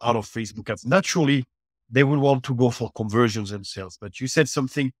best out of Facebook ads, naturally, they will want to go for conversions and sales. But you said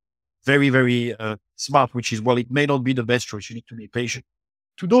something very, very smart, which is, well, it may not be the best choice. You need to be patient.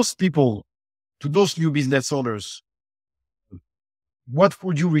 To those people, to those new business owners, what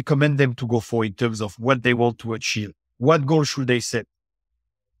would you recommend them to go for in terms of what they want to achieve? What goal should they set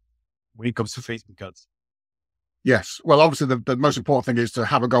when it comes to Facebook ads? Yes. Well, obviously, the most important thing is to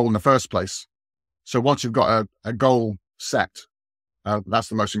have a goal in the first place. So once you've got a goal set, that's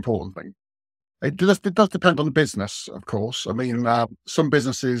the most important thing. It does depend on the business, of course. I mean, some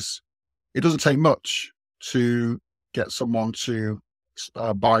businesses, it doesn't take much to get someone to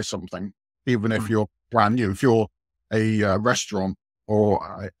buy something, even if you're brand new. If you're a restaurant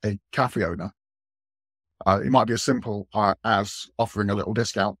or a cafe owner, it might be as simple as offering a little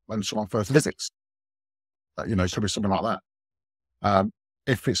discount when someone first visits. It could be something like that.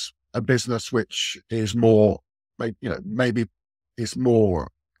 If it's a business which is more, maybe it's more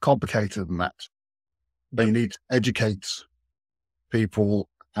complicated than that, then you need to educate people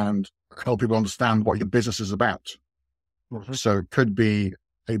and help people understand what your business is about. Mm-hmm. So it could be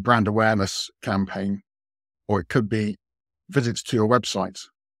a brand awareness campaign, or it could be visits to your website,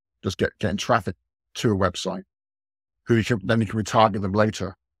 just getting traffic to a website, then you can retarget them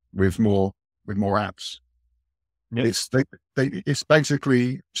later with more ads. Yes. It's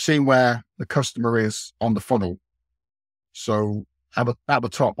basically seeing where the customer is on the funnel. So at the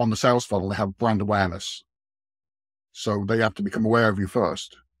top on the sales funnel, they have brand awareness. So they have to become aware of you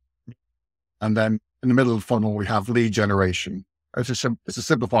first. And then in the middle of the funnel, we have lead generation. It's a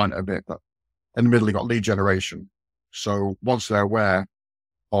simplifying it a bit, but in the middle, you got lead generation. So once they're aware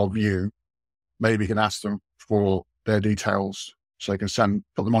of you, maybe you can ask them for their details so they can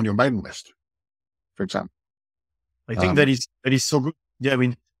put them on your mailing list, for example. I think that is so good. Yeah, I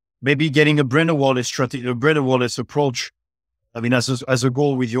mean, maybe getting a brand awareness strategy, a brand awareness approach. I mean, as a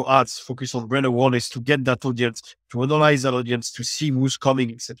goal with your ads, focus on brand awareness to get that audience, to analyze that audience, to see who's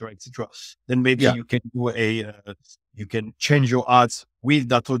coming, etc., etc. Then maybe you can do you can change your ads with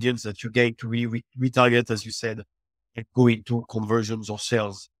that audience that you gain to retarget, as you said, and go into conversions or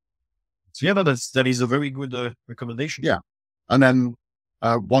sales. So yeah, that is a very good recommendation. Yeah, and then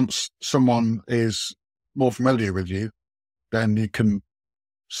once someone is more familiar with you, then you can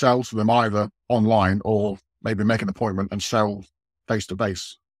sell to them either online or maybe make an appointment and sell face to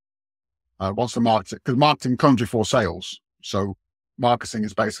face. Once the marketing, because marketing comes before sales. So marketing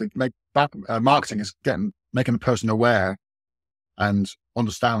is basically making the person aware and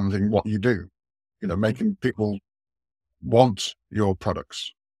understanding what you do, making people want your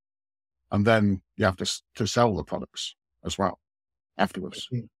products. And then you have to sell the products as well afterwards.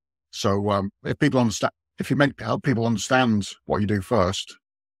 So if people if you help people understand what you do first,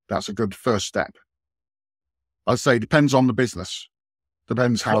 that's a good first step. I'd say it depends on the business.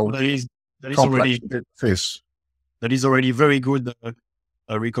 Depends Well, how that is complex already it is. very good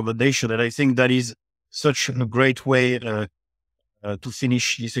recommendation, and I think that is such a great way to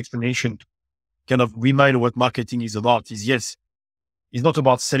finish this explanation. Kind of remind what marketing is about. Is yes, it's not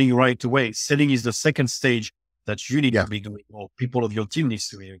about selling right away. Selling is the second stage that you need Yeah. to be doing, or people of your team needs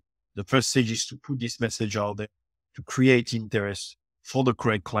to be doing. The first stage is to put this message out there, to create interest for the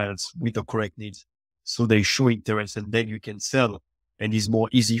correct clients with the correct needs. So they show interest and then you can sell, and it's more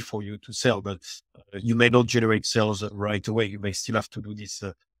easy for you to sell, but you may not generate sales right away. You may still have to do these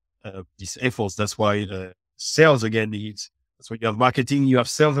efforts. That's why sales again that's why you have marketing, you have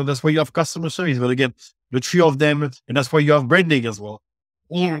sales, and that's why you have customer service. But again, the three of them, and that's why you have branding as well.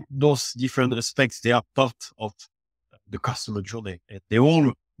 All those different aspects, they are part of the customer journey, and they're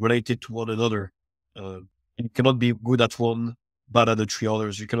all related to one another. You cannot be good at one, bad at the three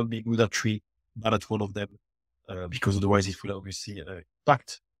others. You cannot be good at three, bad at one of them, because otherwise it will obviously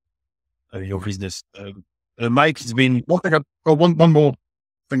impact your business. Mike, it's been One more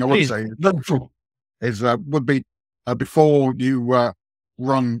thing I would please. say would be before you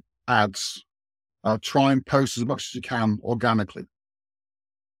run ads, try and post as much as you can organically,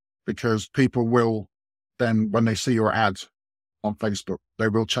 because people will then, when they see your ad on Facebook, they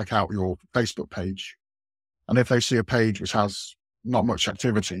will check out your Facebook page. And if they see a page which has not much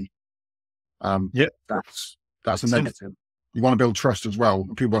activity, that's a negative. You want to build trust as well.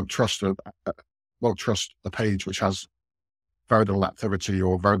 People won't trust a page which has very little activity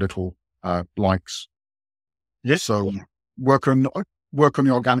or very little likes. Yes. So work on the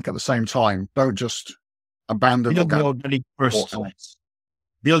organic at the same time. Don't just abandon the organic first.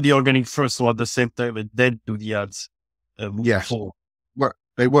 Build the organic first, so at the same time, and then do the ads. Yes,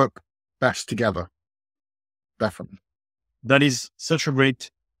 they work best together. Definitely. That is such a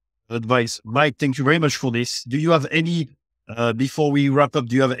great advice, Mike. Thank you very much for this. Do you have any? Before we wrap up,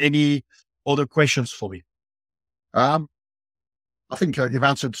 do you have any other questions for me? I think you've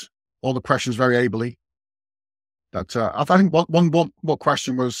answered all the questions very ably. But I think one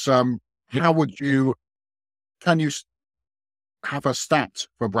question was, can you have a stat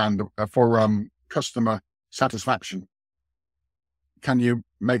for customer satisfaction? Can you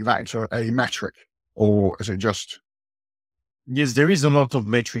make that into a metric, or is it just? Yes, there is a lot of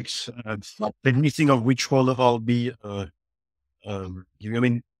metrics. Let me think of which one I'll be.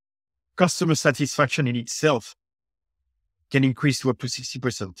 Customer satisfaction in itself can increase to up to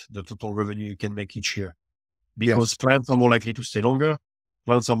 60% the total revenue you can make each year, because clients are more likely to stay longer.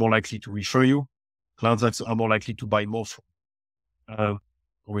 Clients are more likely to refer you. Clients are more likely to buy more.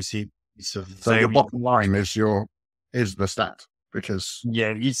 Obviously, it's a so your bottom line is the stat, because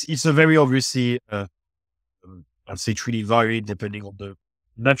it's a very obviously I'd say it's really varied depending on the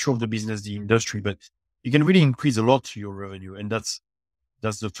nature of the business, the industry, but you can really increase a lot your revenue, and that's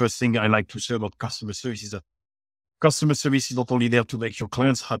the first thing I like to say about customer service is that customer service is not only there to make your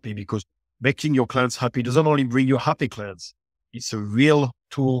clients happy, because making your clients happy doesn't only bring you happy clients. It's a real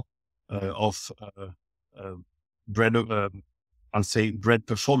tool of brand. I'll say brand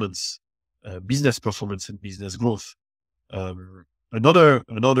performance, business performance, and business growth. Another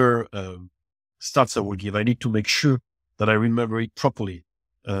stats I will give. I need to make sure that I remember it properly.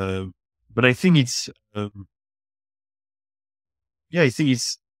 But I think it's, I think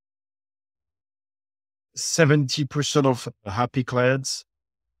it's 70% of happy clients.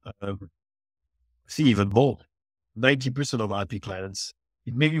 I think even more, 90% of happy clients.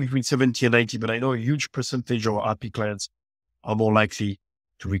 It may be between 70 and 90, but I know a huge percentage of happy clients are more likely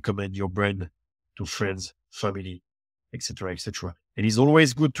to recommend your brand to friends, family, etc., etc. And it's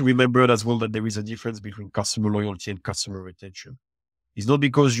always good to remember as well that there is a difference between customer loyalty and customer retention. It's not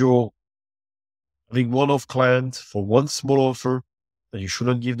because you're having one-off client for one small offer that you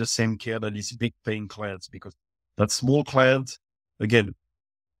shouldn't give the same care that these big paying clients, because that small client, again,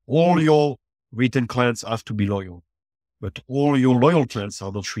 all your retained clients have to be loyal, but all your loyal clients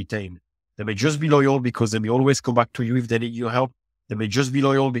are not retained. They may just be loyal because they may always come back to you if they need your help. They may just be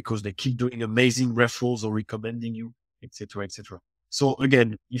loyal because they keep doing amazing referrals or recommending you, etc., etc. So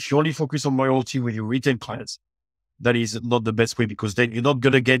again, if you only focus on loyalty with your retained clients, that is not the best way, because then you're not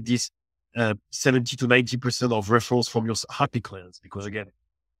going to get this 70 to 90% of referrals from your happy clients. Because again,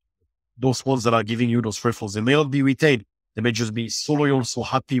 those ones that are giving you those referrals, they may not be retained. They may just be so loyal, so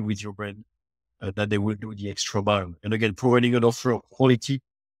happy with your brand that they will do the extra mile. And again, providing an offer of quality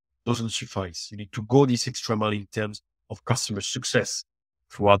doesn't suffice. You need to go this extra mile in terms of customer success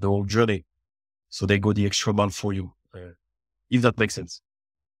throughout the whole journey. So they go the extra mile for you, if that makes sense.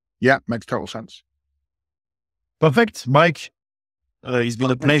 Yeah, makes total sense. Perfect, Mike. It's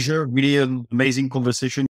been a pleasure. Really an amazing conversation.